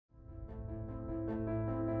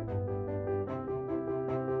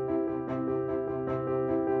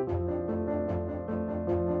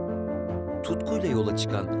tutkuyla yola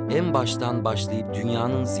çıkan, en baştan başlayıp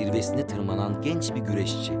dünyanın zirvesine tırmanan genç bir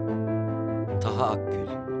güreşçi. Taha Akgül.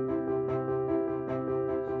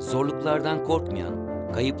 Zorluklardan korkmayan,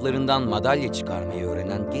 kayıplarından madalya çıkarmayı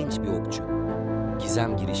öğrenen genç bir okçu.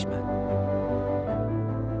 Gizem Girişmen.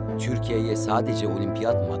 Türkiye'ye sadece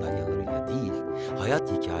olimpiyat madalyalarıyla değil,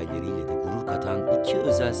 hayat hikayeleriyle de gurur katan iki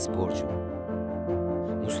özel sporcu.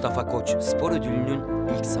 Mustafa Koç Spor Ödülü'nün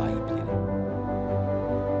ilk sahipleri.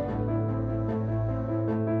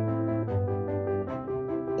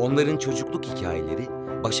 Onların çocukluk hikayeleri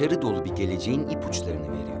başarı dolu bir geleceğin ipuçlarını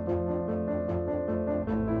veriyor.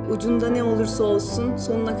 Ucunda ne olursa olsun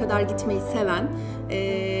sonuna kadar gitmeyi seven,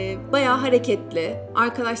 bayağı hareketli,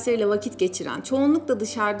 arkadaşlarıyla vakit geçiren, çoğunlukla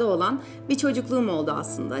dışarıda olan bir çocukluğum oldu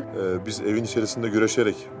aslında. Biz evin içerisinde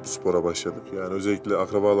güreşerek bu spora başladık. Yani özellikle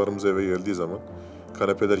akrabalarımız eve geldiği zaman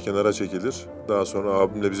kanepeler kenara çekilir. Daha sonra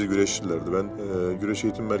abimle bizi güreştirirlerdi. Ben güreş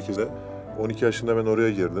eğitim merkezine 12 yaşında ben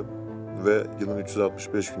oraya girdim. Ve yılın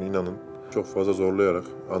 365 günü inanın çok fazla zorlayarak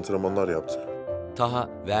antrenmanlar yaptık. Taha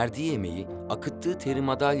verdiği emeği akıttığı teri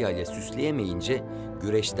madalyayla süsleyemeyince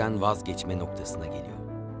güreşten vazgeçme noktasına geliyor.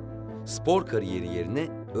 Spor kariyeri yerine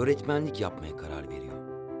öğretmenlik yapmaya karar veriyor.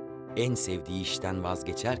 En sevdiği işten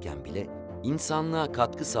vazgeçerken bile insanlığa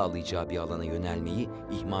katkı sağlayacağı bir alana yönelmeyi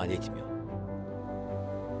ihmal etmiyor.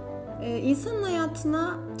 İnsanın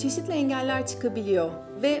hayatına çeşitli engeller çıkabiliyor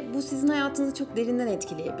ve bu sizin hayatınızı çok derinden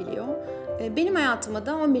etkileyebiliyor. Benim hayatıma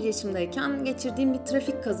da 11 yaşımdayken geçirdiğim bir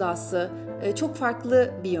trafik kazası çok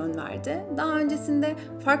farklı bir yön verdi. Daha öncesinde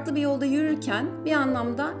farklı bir yolda yürürken bir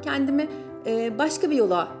anlamda kendimi başka bir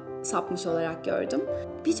yola sapmış olarak gördüm.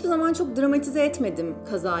 Hiçbir zaman çok dramatize etmedim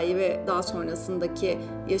kazayı ve daha sonrasındaki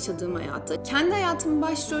yaşadığım hayatı. Kendi hayatımın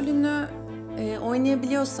başrolünü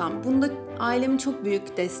oynayabiliyorsam bunda ailemin çok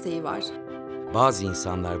büyük desteği var. Bazı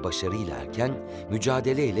insanlar başarıyla erken,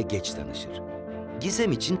 mücadeleyle geç tanışır.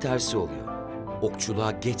 Gizem için tersi oluyor.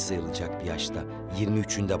 Okçuluğa geç sayılacak bir yaşta,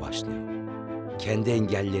 23'ünde başlıyor. Kendi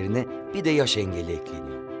engellerine bir de yaş engeli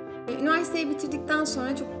ekleniyor. Üniversiteyi bitirdikten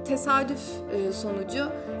sonra çok tesadüf sonucu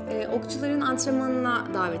okçuların antrenmanına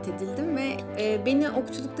davet edildim ve beni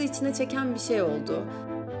okçulukta içine çeken bir şey oldu.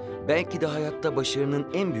 Belki de hayatta başarının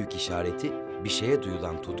en büyük işareti, bir şeye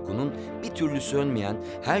duyulan tutkunun bir türlü sönmeyen,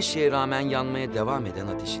 her şeye rağmen yanmaya devam eden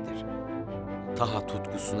ateşidir. Taha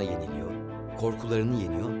tutkusuna yeniliyor, korkularını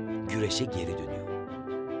yeniyor, güreşe geri dönüyor.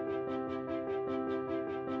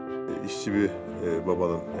 İşçi bir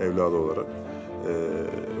babanın evladı olarak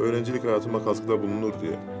öğrencilik hayatıma katkıda bulunur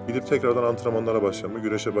diye gidip tekrardan antrenmanlara başlama,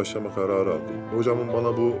 güreşe başlama kararı aldım. Hocamın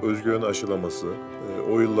bana bu özgüveni aşılaması,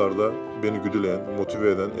 o yıllarda beni güdüleyen,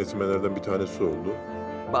 motive eden etmenlerden bir tanesi oldu.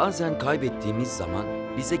 Bazen kaybettiğimiz zaman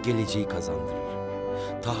bize geleceği kazandırır.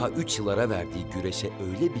 Taha 3 yıl ara verdiği güreşe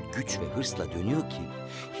öyle bir güç ve hırsla dönüyor ki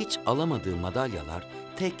hiç alamadığı madalyalar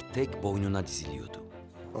tek tek boynuna diziliyordu.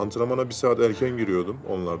 Antrenmana 1 saat erken giriyordum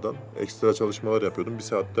onlardan. Ekstra çalışmalar yapıyordum. 1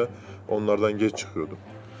 saatte onlardan geç çıkıyordum.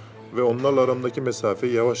 Ve onlarla aramdaki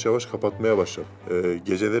mesafeyi yavaş yavaş kapatmaya başladım.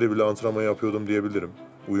 Geceleri bile antrenman yapıyordum diyebilirim.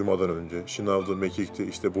 Uyumadan önce. Şınavdı, mekikti,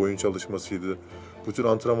 işte boyun çalışmasıydı. Bu tür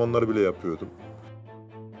antrenmanları bile yapıyordum.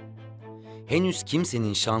 Henüz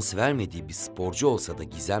kimsenin şans vermediği bir sporcu olsa da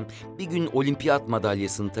Gizem bir gün olimpiyat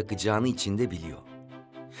madalyasını takacağını içinde biliyor.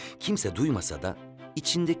 Kimse duymasa da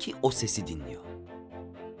içindeki o sesi dinliyor.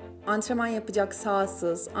 Antrenman yapacak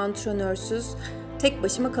sahasız, antrenörsüz, tek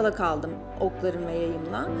başıma kala kaldım oklarım ve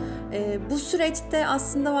yayımla. Bu süreçte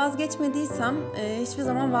aslında vazgeçmediysem hiçbir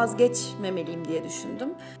zaman vazgeçmemeliyim diye düşündüm.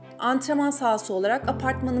 Antrenman sahası olarak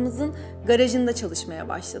apartmanımızın garajında çalışmaya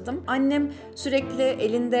başladım. Annem sürekli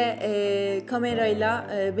elinde kamerayla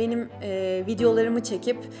benim videolarımı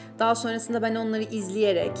çekip daha sonrasında ben onları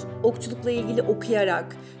izleyerek, okçulukla ilgili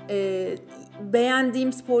okuyarak,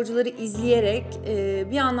 beğendiğim sporcuları izleyerek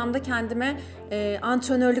bir anlamda kendime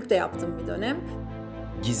antrenörlük de yaptım bir dönem.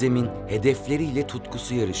 Gizem'in hedefleriyle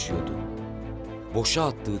tutkusu yarışıyordu. Boşa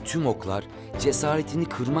attığı tüm oklar cesaretini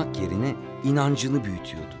kırmak yerine inancını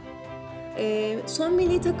büyütüyordu. Son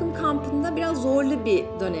milli takım kampında biraz zorlu bir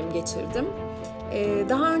dönem geçirdim.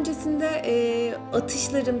 Daha öncesinde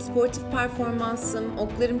atışlarım, sportif performansım,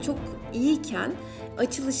 oklarım çok iyiyken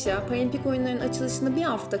açılışa, Paralimpik oyunların açılışına bir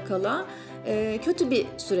hafta kala kötü bir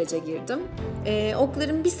sürece girdim.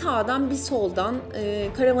 Oklarım bir sağdan bir soldan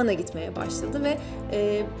karavana gitmeye başladı ve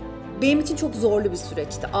benim için çok zorlu bir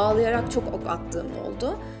süreçti. Ağlayarak çok ok attığım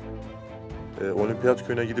oldu. Olimpiyat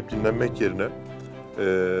köyüne gidip dinlenmek yerine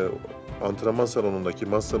antrenman salonundaki,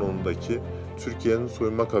 maç salonundaki Türkiye'nin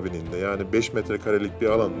soyunma kabininde, yani 5 metrekarelik bir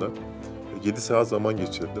alanda 7 saat zaman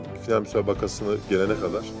geçirdim. Final müsabakasını gelene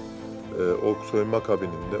kadar o soyunma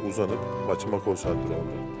kabininde uzanıp maçıma konsantre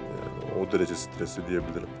oldum. O derece stresli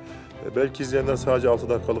diyebilirim. Belki izleyenler sadece 6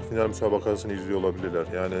 dakikalık final müsabakasını izliyor olabilirler.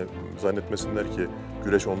 Yani zannetmesinler ki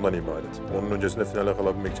güreş ondan ibaret. Onun öncesinde finale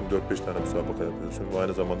kalabilmek için 4-5 tane müsabaka yapıyorsun ve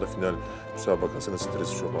aynı zamanda final müsabakasının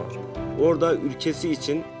stresi çok ağır. Orada ülkesi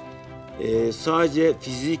için sadece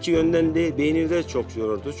fiziki yönden değil, beyni de çok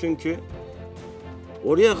yoruldu. Çünkü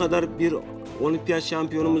oraya kadar bir olimpiyat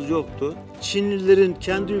şampiyonumuz yoktu. Çinlilerin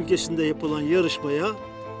kendi ülkesinde yapılan yarışmaya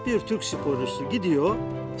bir Türk sporcusu gidiyor.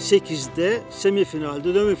 8'de,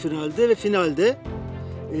 semifinalde, demi-finalde ve finalde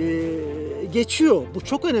geçiyor. Bu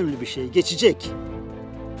çok önemli bir şey. Geçecek.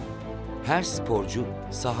 Her sporcu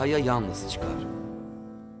sahaya yalnız çıkar.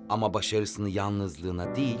 Ama başarısını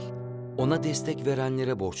yalnızlığına değil, ona destek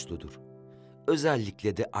verenlere borçludur.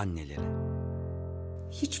 Özellikle de annelere.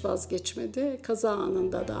 Hiç vazgeçmedi, kaza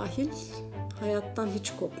anında dahil. Hayattan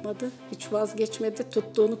hiç kopmadı, hiç vazgeçmedi.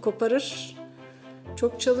 Tuttuğunu koparır,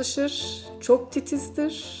 çok çalışır, çok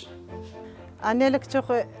titizdir. Annelik çok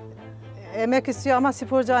emek istiyor ama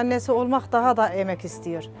sporcu annesi olmak daha da emek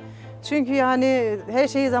istiyor. Çünkü yani her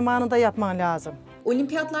şeyi zamanında yapman lazım.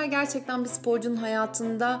 Olimpiyatlar gerçekten bir sporcunun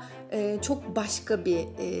hayatında çok başka bir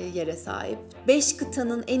yere sahip. 5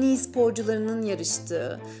 kıtanın en iyi sporcularının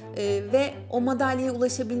yarıştığı ve o madalyaya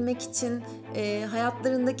ulaşabilmek için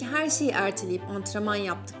hayatlarındaki her şeyi erteleyip antrenman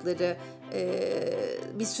yaptıkları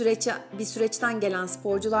bir süreçten gelen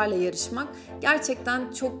sporcularla yarışmak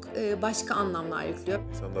gerçekten çok başka anlamlar yüklüyor.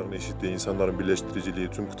 İnsanların eşitliği, insanların birleştiriciliği,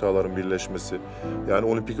 tüm kıtaların birleşmesi. Yani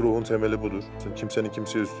olimpik ruhun temeli budur. Kimsenin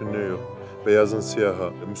kimseye üstünlüğü yok. Beyazın siyaha,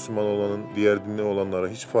 Müslüman olanın diğer dinli olanlara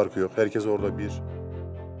hiç farkı yok. Herkes orada bir.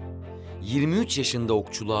 23 yaşında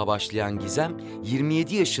okçuluğa başlayan Gizem,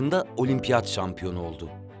 27 yaşında olimpiyat şampiyonu oldu.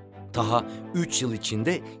 Taha 3 yıl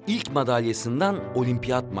içinde ilk madalyasından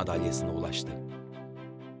olimpiyat madalyasına ulaştı.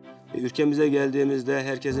 Ülkemize geldiğimizde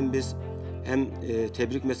herkesin biz hem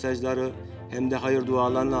tebrik mesajları hem de hayır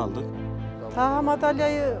dualarını aldık. Taha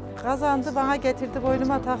madalyayı kazandı, bana getirdi,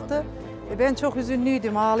 boynuma taktı. Ben çok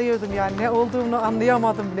hüzünlüydüm, ağlıyordum yani. Ne olduğunu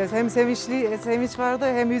anlayamadım bile. Hem sevinç vardı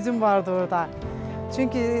hem hüzün vardı orada.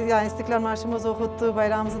 Çünkü yani İstiklal Marşımızı okuttu,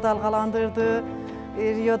 bayrağımızı dalgalandırdı.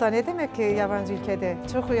 Rio'da ne demek ki yabancı ülkede?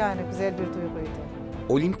 Çok yani güzel bir duyguydu.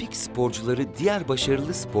 Olimpik sporcuları diğer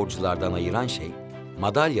başarılı sporculardan ayıran şey,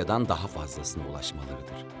 madalyadan daha fazlasına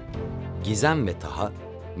ulaşmalarıdır. Gizem ve Taha,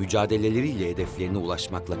 mücadeleleriyle hedeflerine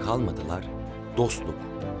ulaşmakla kalmadılar, dostluk,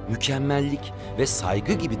 mükemmellik ve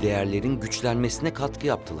saygı gibi değerlerin güçlenmesine katkı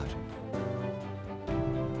yaptılar.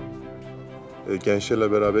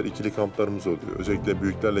 Gençlerle beraber ikili kamplarımız oluyor. Özellikle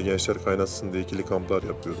büyüklerle gençler kaynaşsın diye ikili kamplar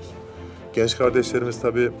yapıyoruz. Genç kardeşlerimiz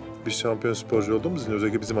tabii biz şampiyon sporcu olduğumuz için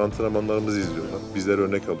özellikle bizim antrenmanlarımızı izliyorlar. Bizlere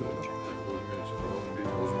örnek alıyorlar.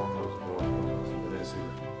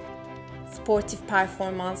 Sportif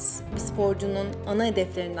performans bir sporcunun ana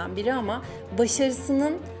hedeflerinden biri ama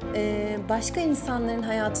başarısının başka insanların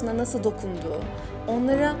hayatına nasıl dokunduğu,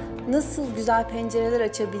 onlara nasıl güzel pencereler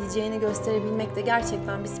açabileceğini gösterebilmek de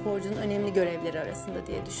gerçekten bir sporcunun önemli görevleri arasında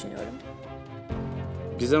diye düşünüyorum.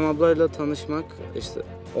 Gizem ablayla tanışmak, işte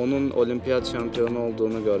onun olimpiyat şampiyonu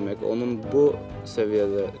olduğunu görmek, onun bu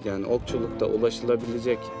seviyede yani okçulukta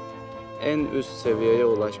ulaşılabilecek en üst seviyeye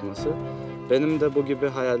ulaşması benim de bu gibi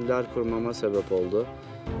hayaller kurmama sebep oldu.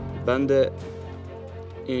 Ben de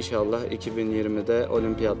inşallah 2020'de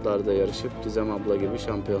olimpiyatlarda yarışıp Gizem abla gibi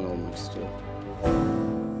şampiyon olmak istiyorum.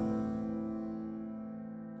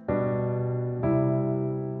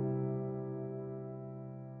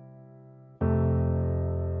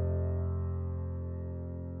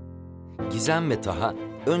 Gizem ve Taha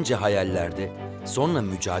önce hayallerde, sonra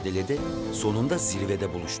mücadelede, sonunda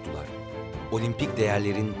zirvede buluştular. Olimpik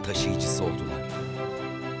değerlerin taşıyıcısı oldular.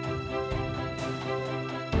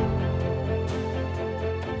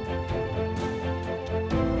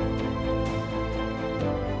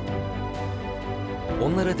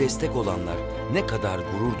 Onlara destek olanlar ne kadar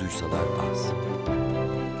gurur duysalar az.